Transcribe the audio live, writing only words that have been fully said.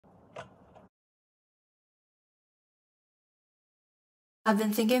I've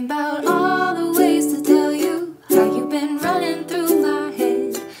been thinking about all the ways to tell you how you've been running through my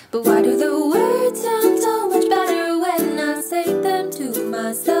head. But why do the words sound so much better when I say them to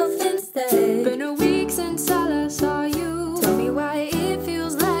myself instead? Been a week since I last saw you. Tell me why it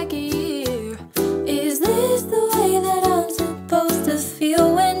feels like a year. Is this the way that I'm supposed to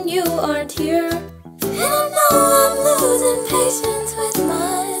feel when you aren't here? And I know I'm losing patience with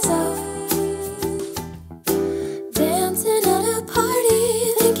myself, dancing at a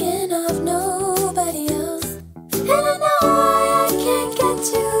party, thinking of nobody else. And I know why I can't get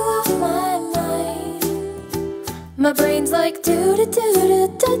you off my mind. My brain's like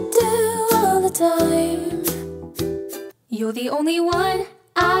do-do-do-do-do-do all the time. You're the only one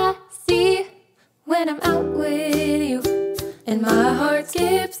I see when I'm out with you, and my heart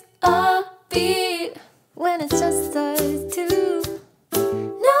skips a beat when it's just us two.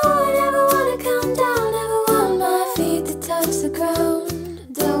 No, I never wanna come down, never want my feet to touch the ground.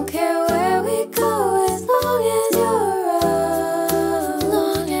 Don't care where we go as long as you're around.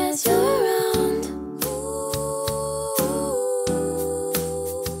 Long as you're around.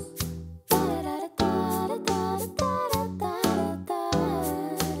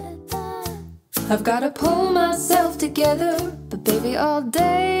 I've gotta pull myself together, but baby, all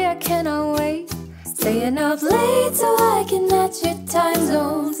day I cannot wait. Staying up late so I can match your time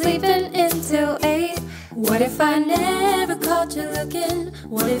zone, sleeping until 8. What if I never caught you looking?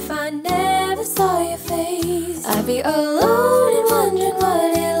 What if I never saw your face? I'd be alone and wondering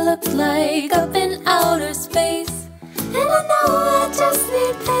what it looked like up in outer space. And I know I just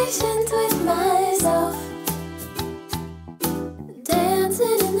need patience with myself,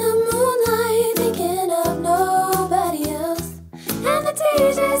 dancing in the moonlight, thinking of nobody else. And the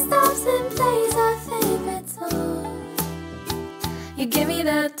DJ stops and plays our favorite song. You give me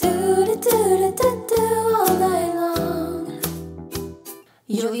that do-do-do-do-do-do all night long.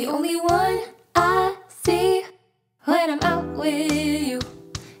 You're the only one I see when I'm out with you,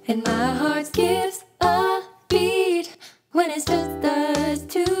 and my heart skips a beat when it's just us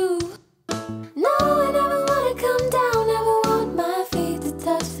two. No, I never wanna come down, never want my feet to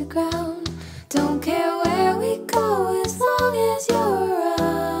touch the ground. Don't care where we go as long as you're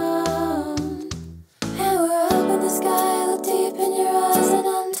around. And we're up in the sky, look deep in your eyes, and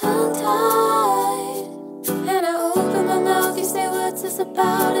I'm tongue-tied. And I open my mouth, you say what's this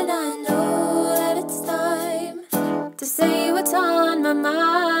about, and I know that it's time to say what's on my mind.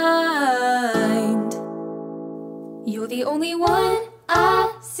 You're the only one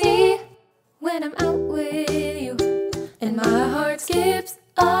I see when I'm out with you, and my heart skips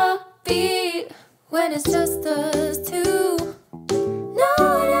a beat when it's just us two. No,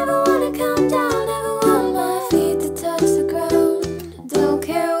 I never wanna come down, never want my feet to touch the ground. Don't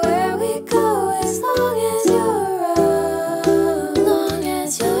care where we go as long as you're